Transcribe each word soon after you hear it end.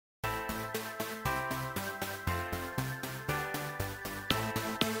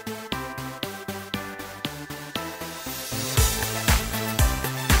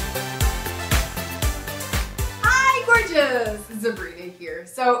Sabrina here.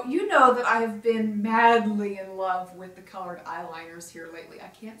 So you know that I have been madly in love with the colored eyeliners here lately. I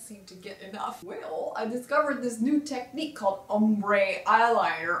can't seem to get enough. Well, I discovered this new technique called Ombre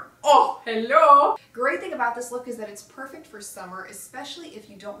eyeliner. Oh, hello! Great thing about this look is that it's perfect for summer, especially if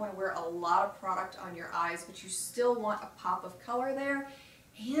you don't want to wear a lot of product on your eyes, but you still want a pop of color there.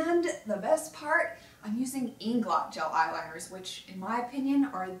 And the best part, I'm using Inglot Gel Eyeliners, which in my opinion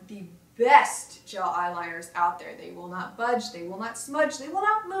are the best gel eyeliners out there. They will not budge, they will not smudge, they will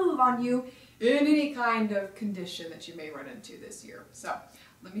not move on you in any kind of condition that you may run into this year. So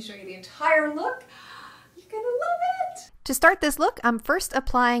let me show you the entire look. You're gonna love it! To start this look, I'm first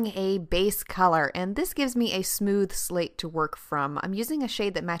applying a base color, and this gives me a smooth slate to work from. I'm using a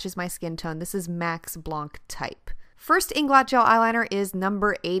shade that matches my skin tone. This is Max Blanc Type. First Inglot Gel Eyeliner is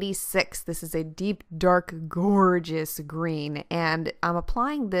number 86. This is a deep, dark, gorgeous green, and I'm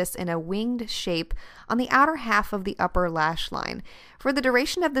applying this in a winged shape on the outer half of the upper lash line. For the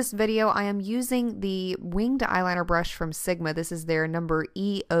duration of this video, I am using the winged eyeliner brush from Sigma. This is their number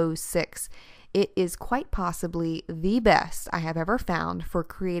E06. It is quite possibly the best I have ever found for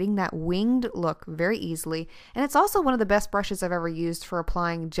creating that winged look very easily, and it's also one of the best brushes I've ever used for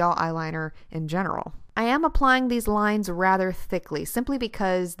applying gel eyeliner in general. I am applying these lines rather thickly simply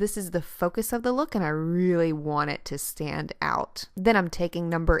because this is the focus of the look and I really want it to stand out. Then I'm taking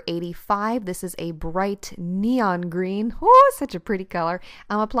number 85. This is a bright neon green. Oh, such a pretty color.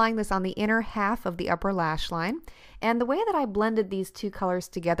 I'm applying this on the inner half of the upper lash line. And the way that I blended these two colors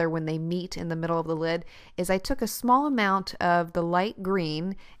together when they meet in the middle of the lid is I took a small amount of the light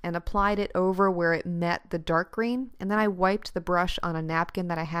green and applied it over where it met the dark green, and then I wiped the brush on a napkin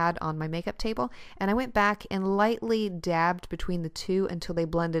that I had on my makeup table, and I went back and lightly dabbed between the two until they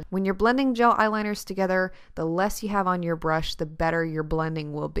blended. When you're blending gel eyeliners together, the less you have on your brush, the better your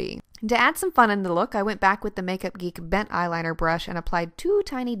blending will be. To add some fun in the look, I went back with the Makeup Geek bent eyeliner brush and applied two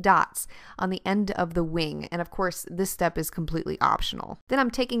tiny dots on the end of the wing. And of course, this step is completely optional. Then I'm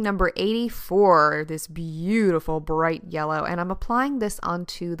taking number 84, this beautiful bright yellow, and I'm applying this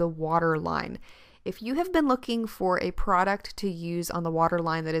onto the waterline. If you have been looking for a product to use on the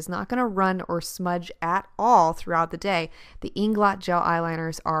waterline that is not going to run or smudge at all throughout the day, the Inglot Gel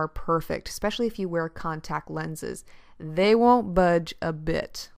Eyeliners are perfect, especially if you wear contact lenses. They won't budge a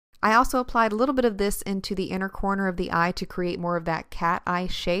bit. I also applied a little bit of this into the inner corner of the eye to create more of that cat eye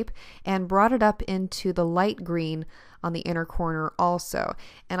shape and brought it up into the light green on the inner corner also.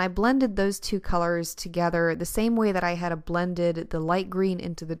 And I blended those two colors together the same way that I had blended the light green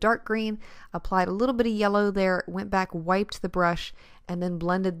into the dark green, applied a little bit of yellow there, went back, wiped the brush, and then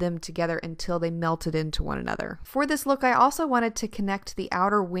blended them together until they melted into one another. For this look, I also wanted to connect the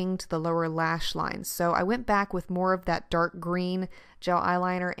outer wing to the lower lash line, so I went back with more of that dark green gel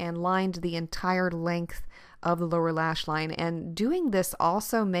eyeliner and lined the entire length of the lower lash line, and doing this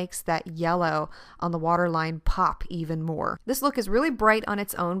also makes that yellow on the waterline pop even more. This look is really bright on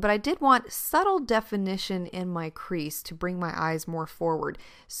its own, but I did want subtle definition in my crease to bring my eyes more forward.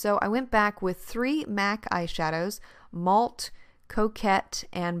 So I went back with 3 MAC eyeshadows, Malt, Coquette,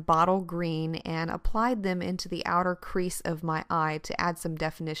 and Bottle Green, and applied them into the outer crease of my eye to add some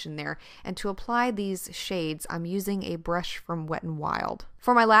definition there. And to apply these shades, I'm using a brush from Wet n Wild.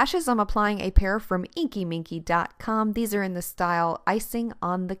 For my lashes, I'm applying a pair from inkyminky.com. These are in the style Icing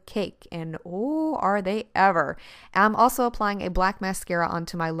on the Cake, and oh, are they ever. I'm also applying a black mascara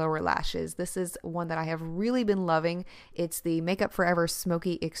onto my lower lashes. This is one that I have really been loving. It's the Makeup Forever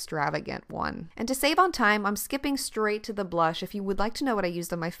Smokey Extravagant one. And to save on time, I'm skipping straight to the blush. If you would like to know what I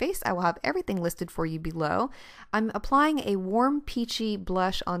used on my face, I will have everything listed for you below. I'm applying a warm peachy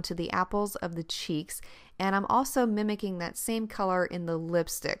blush onto the apples of the cheeks, and I'm also mimicking that same color in the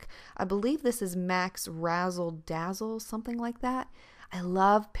lipstick. I believe this is MAC's Razzledazzler, something like that. I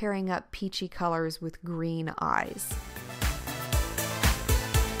love pairing up peachy colors with green eyes.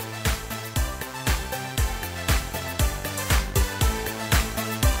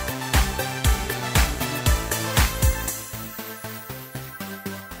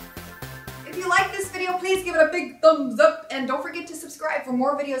 Please give it a big thumbs up and don't forget to subscribe for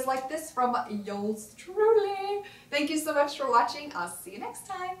more videos like this from yours truly. Thank you so much for watching. I'll see you next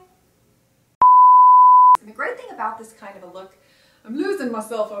time. And the great thing about this kind of a look, I'm losing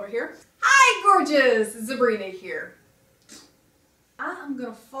myself over here. Hi gorgeous, Sabrina here. I'm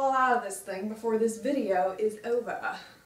gonna fall out of this thing before this video is over.